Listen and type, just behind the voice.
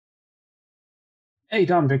Hey,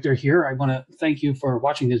 Don Victor here. I want to thank you for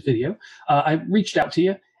watching this video. I reached out to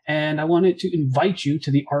you and I wanted to invite you to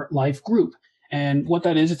the ArtLife group. And what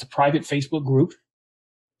that is, it's a private Facebook group.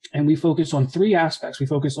 And we focus on three aspects. We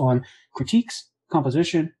focus on critiques,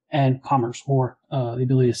 composition, and commerce, or the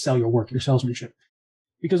ability to sell your work, your salesmanship.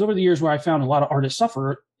 Because over the years, where I found a lot of artists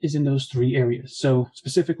suffer is in those three areas. So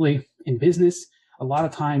specifically in business, a lot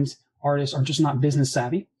of times artists are just not business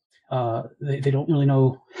savvy. They don't really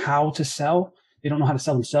know how to sell. They don't know how to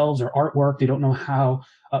sell themselves, their artwork. They don't know how,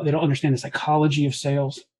 they don't understand the psychology of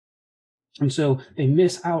sales. And so they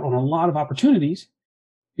miss out on a lot of opportunities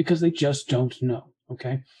because they just don't know.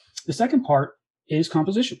 Okay. The second part is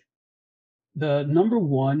composition. The number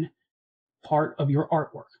one part of your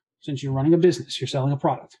artwork, since you're running a business, you're selling a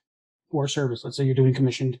product or a service. Let's say you're doing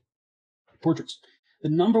commissioned portraits. The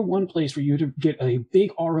number one place for you to get a big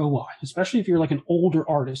ROI, especially if you're like an older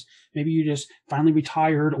artist, maybe you just finally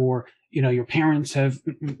retired, or your parents have,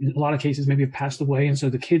 in a lot of cases, maybe have passed away, and so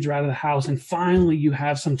the kids are out of the house, and finally you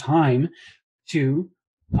have some time to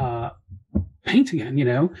paint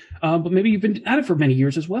again, but maybe you've been at it for many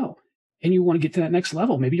years as well, and you want to get to that next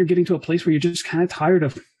level. Maybe you're getting to a place where you're just kind of tired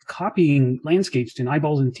of copying landscapes and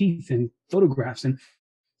eyeballs and teeth and photographs, and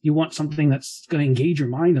you want something that's going to engage your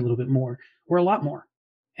mind a little bit more, or a lot more.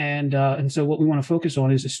 And so what we want to focus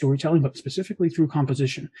on is storytelling, but specifically through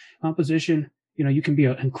composition. Composition, you can be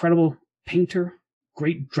an incredible painter,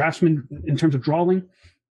 great draftsman in terms of drawing,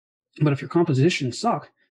 but if your composition sucks,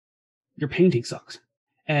 your painting sucks.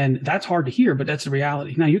 And that's hard to hear, but that's the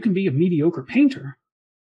reality. Now, you can be a mediocre painter,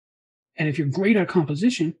 and if you're great at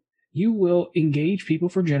composition, you will engage people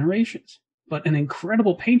for generations. But an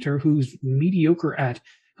incredible painter who's mediocre at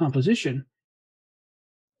composition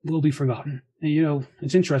will be forgotten. And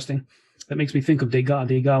it's interesting. That makes me think of Degas.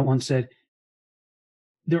 Degas once said,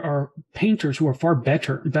 there are painters who are far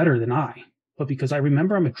better than I, but because I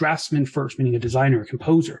remember I'm a draftsman first, meaning a designer, a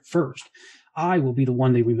composer first, I will be the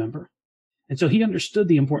one they remember. And so he understood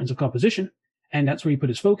the importance of composition, and that's where he put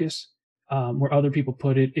his focus, where other people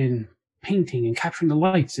put it in painting and capturing the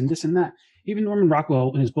lights and this and that. Even Norman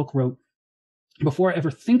Rockwell in his book wrote, before I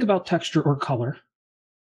ever think about texture or color,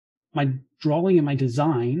 my drawing and my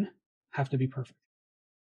design have to be perfect.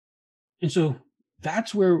 And so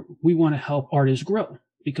that's where we want to help artists grow.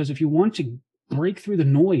 Because if you want to break through the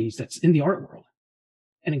noise that's in the art world,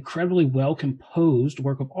 an incredibly well-composed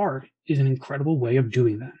work of art is an incredible way of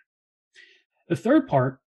doing that. The third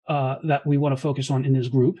part that we want to focus on in this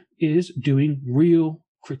group is doing real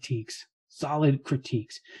critiques, solid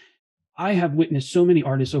critiques. I have witnessed so many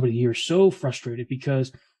artists over the years so frustrated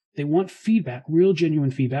because they want feedback, real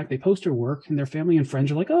genuine feedback. They post their work and their family and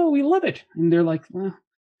friends are like, oh, we love it. And they're like, well,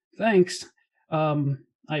 thanks. I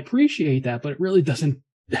appreciate that, but it really doesn't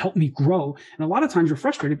help me grow. And a lot of times you're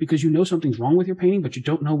frustrated because something's wrong with your painting, but you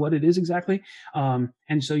don't know what it is exactly. And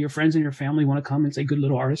so your friends and your family want to come and say, good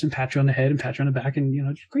little artist, and pat you on the head and pat you on the back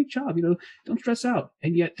and, great job, don't stress out.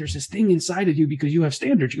 And yet there's this thing inside of you because you have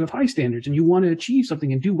standards, you have high standards, and you want to achieve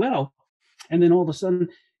something and do well. And then all of a sudden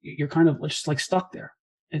you're kind of just like stuck there.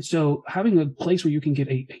 And so having a place where you can get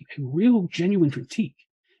a real genuine critique.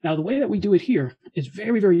 Now, the way that we do it here is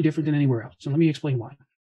very, very different than anywhere else. So let me explain why.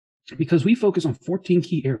 Because we focus on 14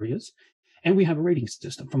 key areas, and we have a rating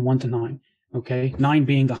system from 1 to 9. Okay, 9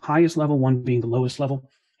 being the highest level, 1 being the lowest level.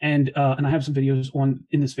 And I have some videos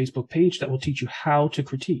in this Facebook page that will teach you how to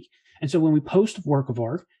critique. And so when we post a work of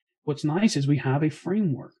art, what's nice is we have a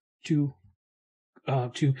framework to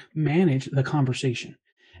manage the conversation.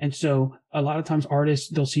 And so a lot of times artists,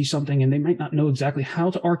 they'll see something and they might not know exactly how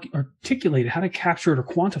to articulate it, how to capture it or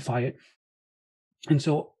quantify it. And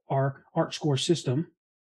so our art score system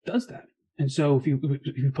does that. And so if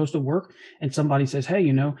you post a work and somebody says, hey,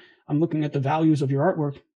 I'm looking at the values of your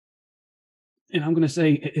artwork, and I'm going to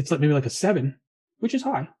say it's like maybe like a 7, which is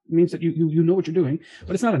high. It means that you know what you're doing,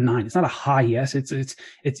 but it's not a 9. It's not a high yes. It's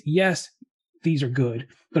yes, these are good,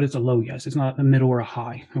 but it's a low yes. It's not a middle or a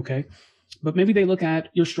high. Okay. But maybe they look at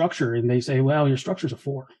your structure and they say, well, your structure's a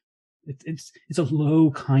 4. It's a low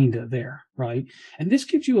kind of there, right? And this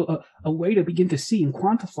gives you a way to begin to see and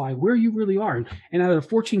quantify where you really are. And out of the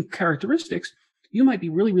 14 characteristics, you might be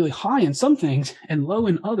really, really high in some things and low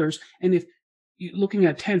in others. And if you're looking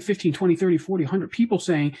at 10, 15, 20, 30, 40, 100 people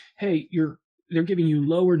saying, hey, they're giving you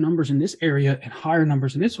lower numbers in this area and higher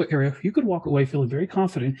numbers in this area, you could walk away feeling very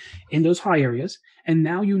confident in those high areas. And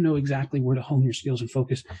now you know exactly where to hone your skills and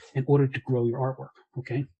focus in order to grow your artwork,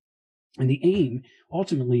 okay? And the aim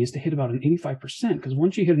ultimately is to hit about an 85%, because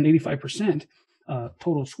once you hit an 85%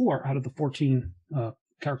 total score out of the 14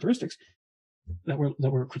 characteristics that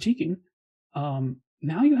we're critiquing,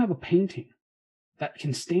 now you have a painting that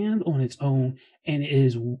can stand on its own and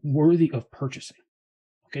is worthy of purchasing.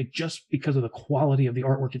 Okay, just because of the quality of the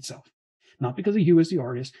artwork itself, not because of you as the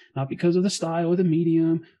artist, not because of the style or the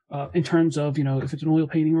medium, in terms of, if it's an oil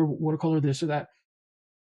painting or watercolor, this or that,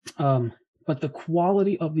 but the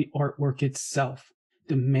quality of the artwork itself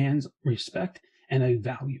demands respect and a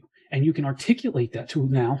value. And you can articulate that to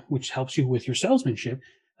now, which helps you with your salesmanship,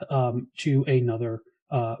 to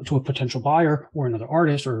to a potential buyer or another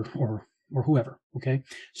artist or whoever. Okay,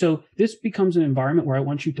 so this becomes an environment where I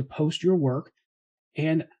want you to post your work,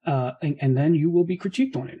 and then you will be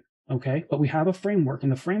critiqued on it. Okay, but we have a framework,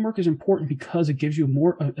 and the framework is important because it gives you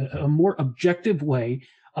a more objective way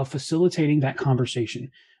of facilitating that conversation.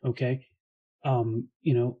 Okay,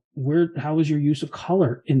 how is your use of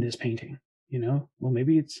color in this painting? Well,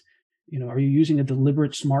 maybe it's, are you using a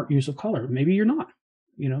deliberate, smart use of color? Maybe you're not.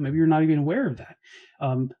 Maybe you're not even aware of that.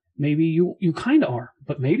 Maybe you kind of are,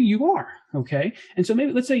 but maybe you are. Okay, and so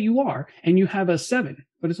maybe let's say you are, and you have a 7,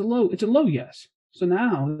 but it's a low yes. So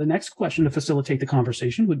now the next question to facilitate the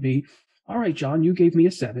conversation would be, all right, John, you gave me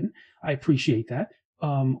a 7. I appreciate that.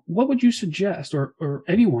 What would you suggest, or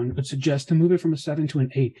anyone would suggest, to move it from a 7 to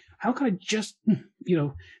an 8? How could I just,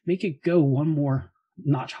 make it go one more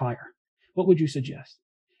notch higher? What would you suggest?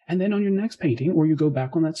 And then on your next painting, or you go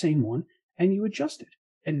back on that same one and you adjust it.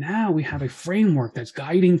 And now we have a framework that's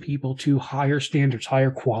guiding people to higher standards,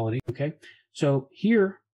 higher quality. Okay. So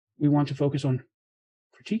here we want to focus on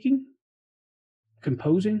critiquing,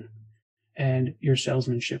 composing, and your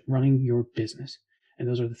salesmanship, running your business. And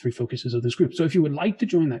those are the 3 focuses of this group. So if you would like to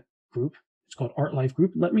join that group, it's called ArtLife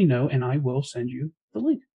Group, let me know and I will send you the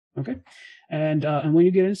link. Okay. And when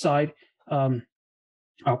you get inside,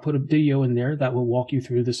 I'll put a video in there that will walk you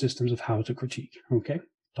through the systems of how to critique. Okay.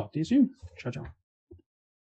 Talk to you soon. Ciao, ciao.